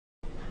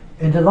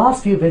In the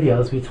last few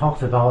videos, we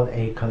talked about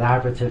a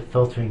collaborative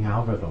filtering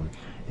algorithm.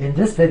 In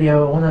this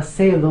video, I want to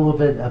say a little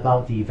bit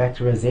about the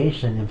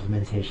vectorization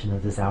implementation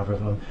of this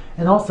algorithm,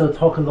 and also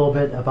talk a little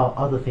bit about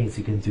other things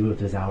you can do with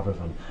this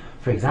algorithm.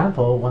 For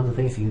example, one of the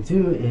things you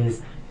can do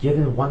is,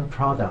 given one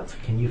product,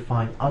 can you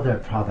find other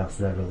products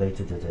that are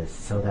related to this?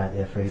 So that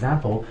if, for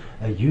example,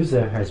 a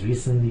user has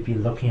recently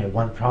been looking at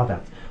one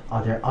product,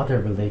 are there other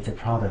related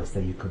products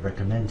that you could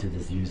recommend to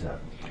this user?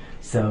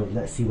 So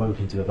let's see what we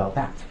can do about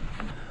that.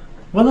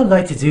 What I'd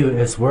like to do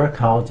is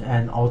work out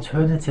an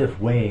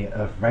alternative way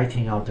of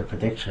writing out the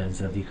predictions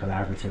of the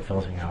collaborative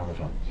filtering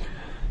algorithm.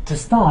 To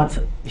start,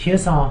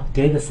 here's our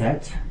data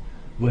set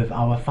with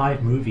our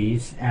 5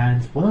 movies,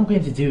 and what I'm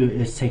going to do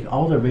is take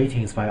all the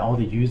ratings by all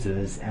the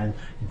users and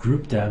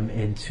group them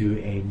into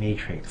a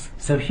matrix.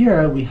 So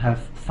here we have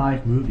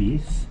 5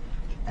 movies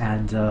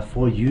and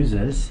 4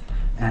 users,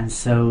 and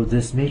so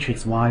this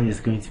matrix Y is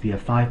going to be a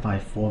 5 by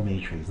 4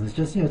 matrix. And it's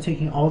just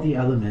taking all the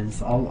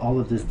elements, all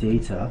of this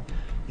data,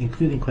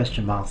 including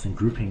question marks, and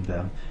grouping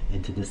them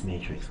into this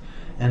matrix.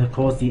 And of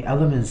course, the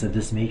elements of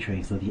this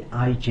matrix, or the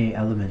ij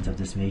element of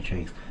this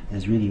matrix,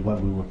 is really what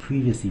we were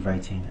previously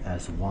writing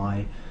as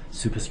y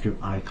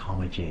superscript I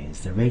comma j.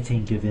 It's the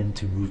rating given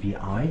to movie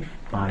I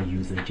by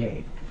user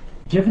j.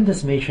 Given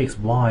this matrix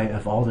Y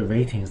of all the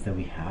ratings that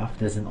we have,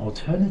 there's an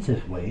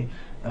alternative way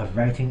of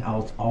writing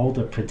out all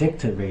the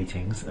predicted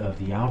ratings of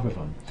the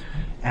algorithm.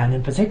 And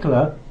in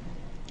particular,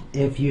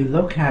 if you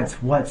look at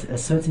what a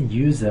certain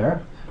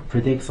user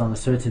predicts on a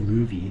certain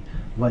movie,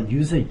 what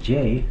user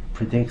J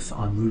predicts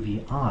on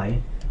movie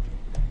I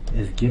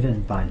is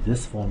given by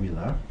this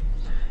formula.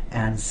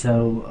 And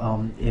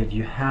so if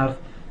you have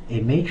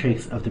a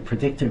matrix of the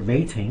predicted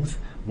ratings,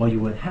 what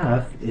you would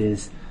have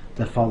is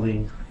the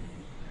following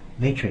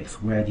matrix,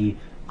 where the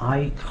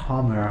I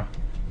comma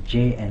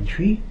J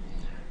entry,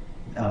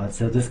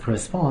 so this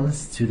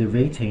corresponds to the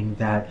rating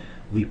that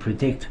we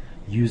predict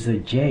user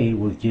J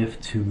will give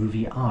to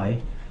movie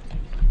I,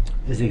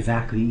 is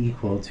exactly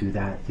equal to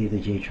that theta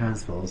j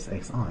transpose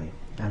xi.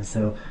 And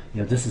so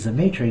this is a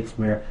matrix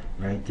where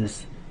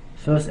this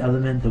first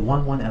element, the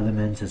 1 1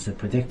 element, is the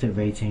predicted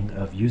rating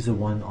of user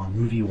 1 on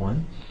movie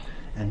 1,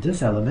 and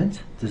this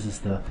element, this is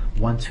the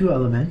 1 2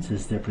 element,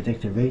 is the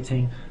predicted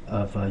rating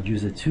of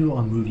user 2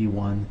 on movie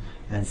 1,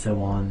 and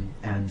so on,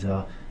 and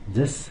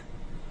this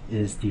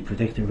is the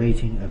predicted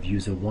rating of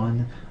user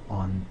 1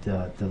 on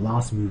the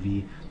last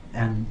movie.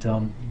 And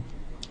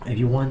if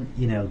you want,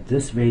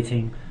 this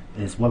rating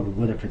is what we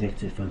would have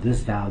predicted for this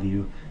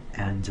value,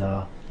 and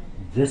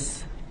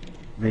this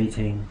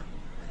rating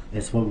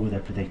is what we would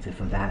have predicted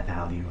for that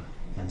value,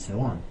 and so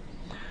on.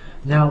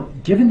 Now,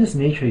 given this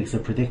matrix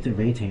of predicted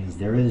ratings,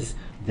 there is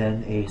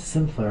then a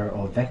simpler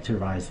or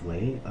vectorized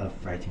way of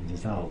writing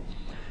this out.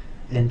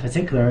 In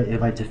particular,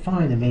 if I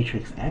define a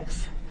matrix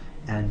X,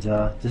 and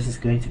this is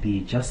going to be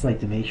just like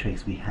the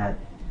matrix we had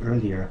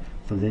earlier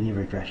for linear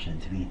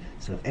regression, to be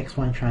sort of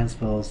x1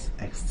 transpose,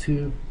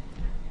 x2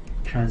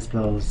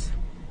 transpose,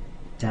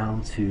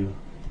 down to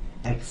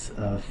x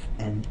of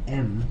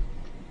nm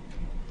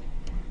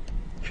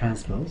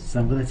transpose. So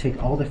I'm going to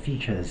take all the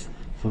features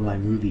for my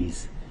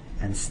movies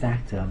and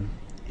stack them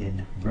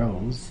in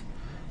rows.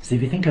 So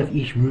if you think of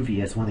each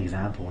movie as one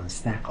example and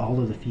stack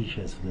all of the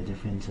features for the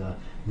different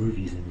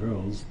movies in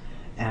rows,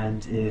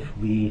 and if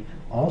we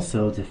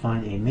also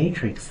define a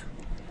matrix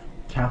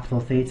capital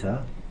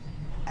theta,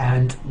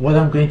 and what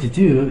I'm going to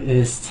do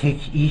is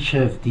take each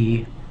of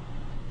the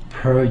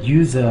per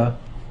user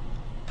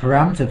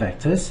parameter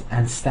vectors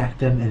and stack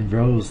them in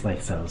rows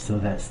like so. So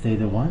that's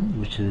theta 1,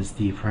 which is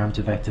the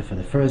parameter vector for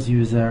the first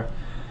user,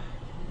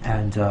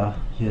 and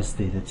here's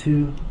theta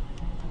 2.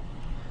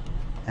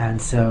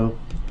 And so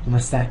I'm going to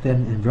stack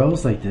them in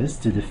rows like this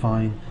to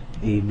define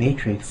a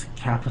matrix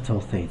capital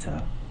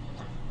theta.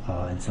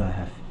 And so I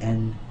have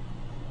n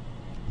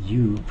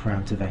u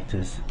parameter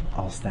vectors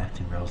all stacked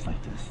in rows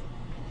like this.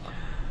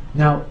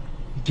 Now,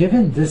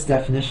 given this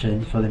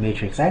definition for the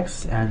matrix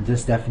X and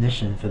this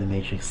definition for the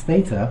matrix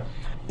theta,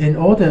 in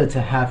order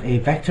to have a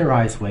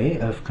vectorized way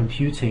of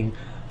computing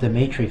the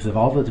matrix of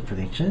all of the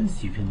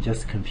predictions, you can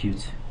just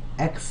compute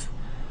X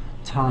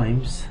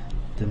times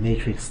the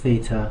matrix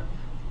theta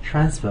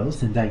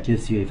transpose, and that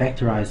gives you a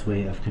vectorized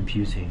way of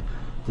computing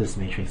this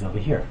matrix over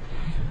here.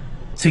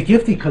 To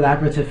give the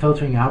collaborative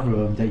filtering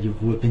algorithm that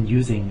we've been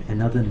using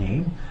another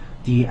name,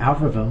 the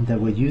algorithm that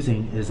we're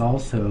using is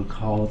also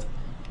called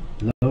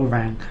low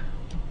rank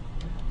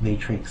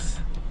matrix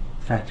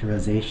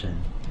factorization.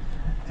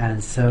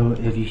 And so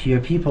if you hear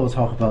people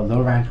talk about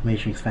low rank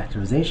matrix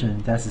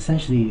factorization, that's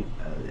essentially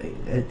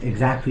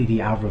exactly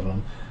the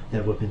algorithm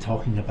that we've been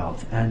talking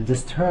about. And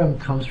this term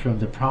comes from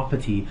the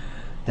property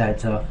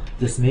that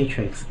this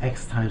matrix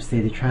X times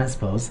theta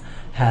transpose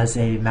has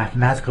a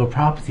mathematical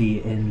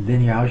property in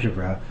linear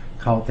algebra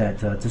called that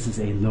this is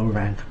a low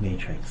rank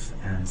matrix.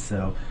 And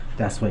so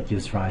that's what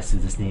gives rise to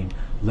this name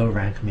low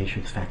rank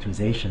matrix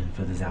factorization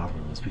for this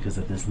algorithm, is because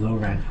of this low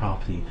rank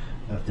property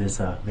of this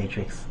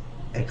matrix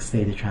X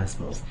theta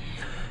transpose.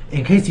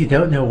 In case you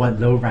don't know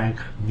what low rank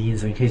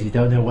means, or in case you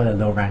don't know what a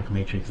low rank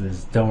matrix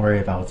is, don't worry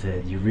about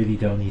it. You really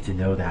don't need to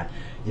know that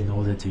in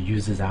order to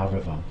use this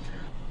algorithm.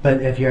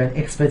 But if you're an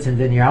expert in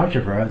linear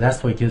algebra,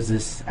 that's what gives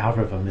this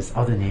algorithm its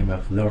other name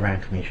of low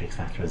rank matrix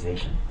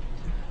factorization.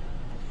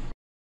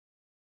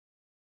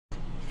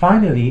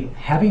 Finally,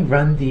 having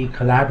run the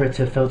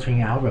collaborative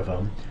filtering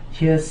algorithm,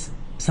 here's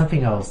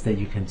something else that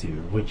you can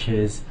do, which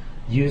is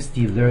use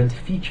the learned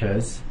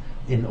features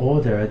in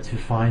order to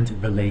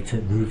find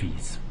related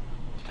movies.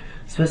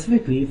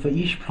 Specifically, for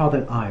each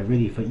product I,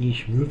 really for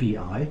each movie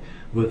I,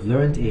 we've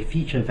learned a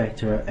feature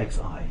vector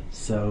xi.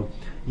 So,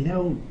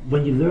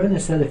 when you learn a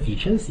set of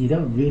features, you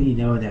don't really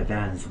know in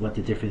advance what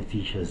the different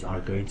features are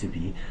going to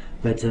be.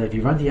 But if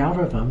you run the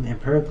algorithm,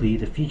 empirically,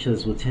 the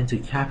features will tend to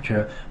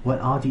capture what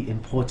are the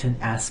important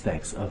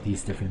aspects of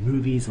these different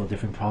movies or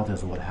different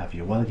products or what have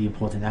you. What are the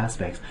important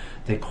aspects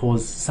that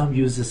cause some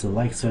users to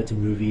like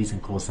certain movies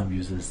and cause some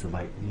users to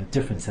like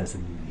different sets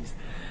of movies.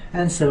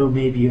 And so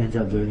maybe you end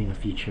up learning a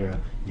feature,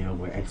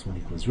 where x1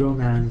 equals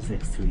romance,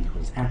 x2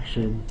 equals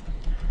action,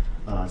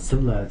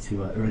 similar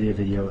to an earlier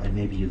video, and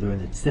maybe you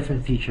learn a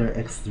different feature,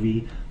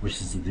 x3, which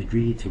is the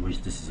degree to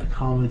which this is a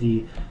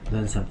comedy,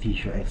 learn some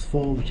feature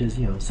x4, which is,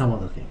 some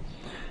other thing.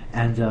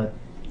 And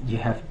you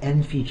have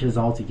n features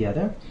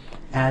altogether,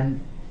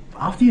 and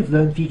after you've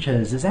learned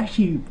features, it's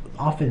actually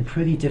often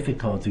pretty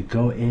difficult to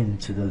go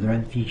into the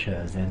learned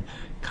features and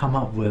come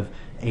up with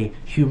a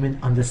human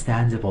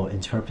understandable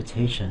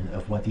interpretation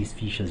of what these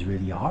features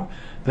really are.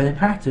 But in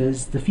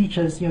practice, the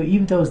features,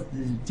 even though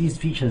these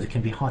features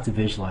can be hard to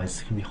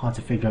visualize, can be hard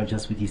to figure out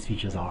just what these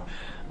features are,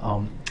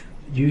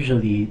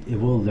 usually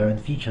it will learn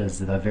features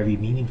that are very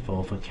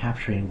meaningful for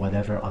capturing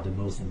whatever are the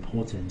most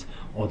important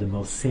or the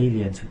most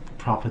salient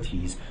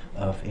properties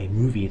of a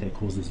movie that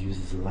causes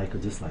users to like or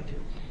dislike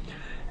it.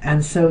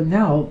 And so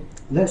now,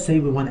 let's say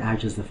we want to add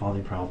just the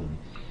following problem.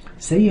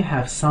 Say you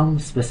have some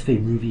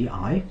specific movie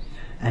I,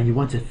 and you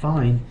want to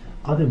find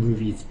other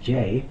movies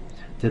J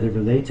that are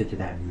related to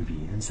that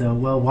movie. And so,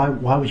 well,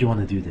 why would you want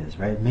to do this,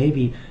 right?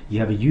 Maybe you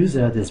have a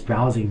user that's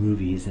browsing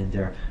movies and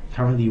they're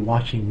currently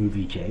watching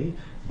movie J.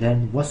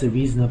 Then what's a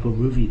reasonable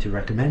movie to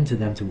recommend to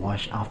them to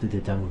watch after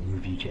they're done with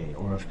movie J?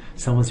 Or if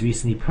someone's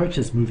recently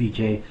purchased movie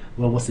J,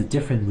 well, what's a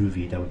different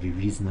movie that would be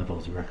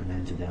reasonable to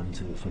recommend to them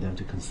for them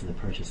to consider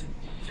purchasing?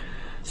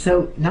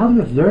 So now that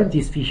we've learned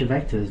these feature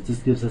vectors, this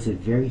gives us a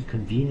very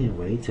convenient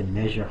way to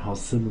measure how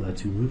similar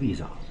two movies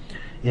are.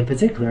 In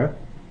particular,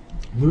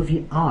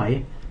 movie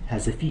I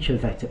has a feature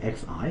vector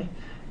xi,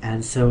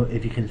 and so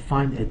if you can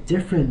find a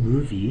different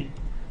movie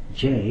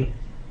j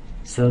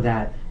so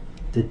that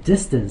the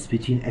distance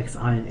between xi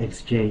and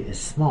xj is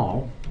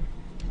small,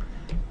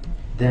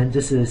 then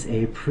this is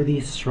a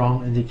pretty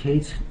strong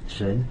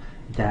indication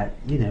that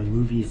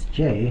movies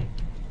j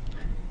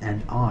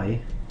and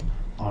I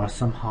are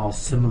somehow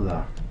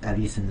similar, at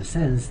least in the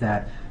sense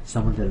that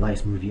someone that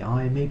likes movie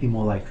I may be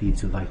more likely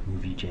to like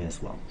movie J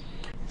as well.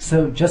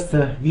 So just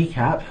to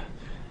recap,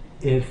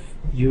 if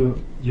your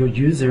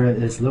user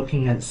is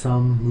looking at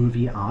some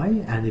movie I,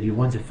 and if you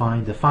want to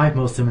find the 5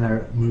 most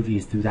similar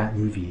movies to that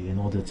movie in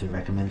order to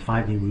recommend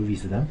 5 new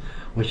movies to them,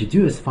 what you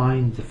do is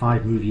find the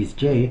 5 movies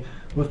J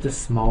with the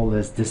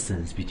smallest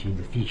distance between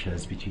the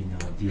features between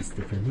these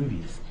different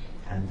movies.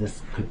 And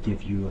this could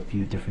give you a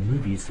few different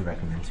movies to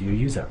recommend to your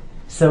user.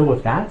 So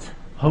with that,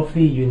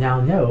 hopefully you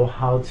now know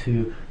how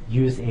to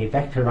use a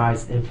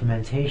vectorized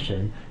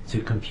implementation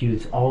to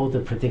compute all the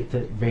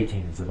predicted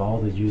ratings of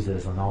all the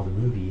users on all the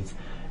movies,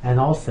 and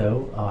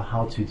also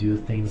how to do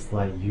things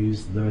like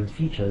use learned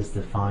features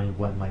to find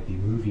what might be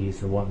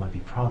movies or what might be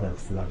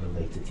products that are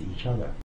related to each other.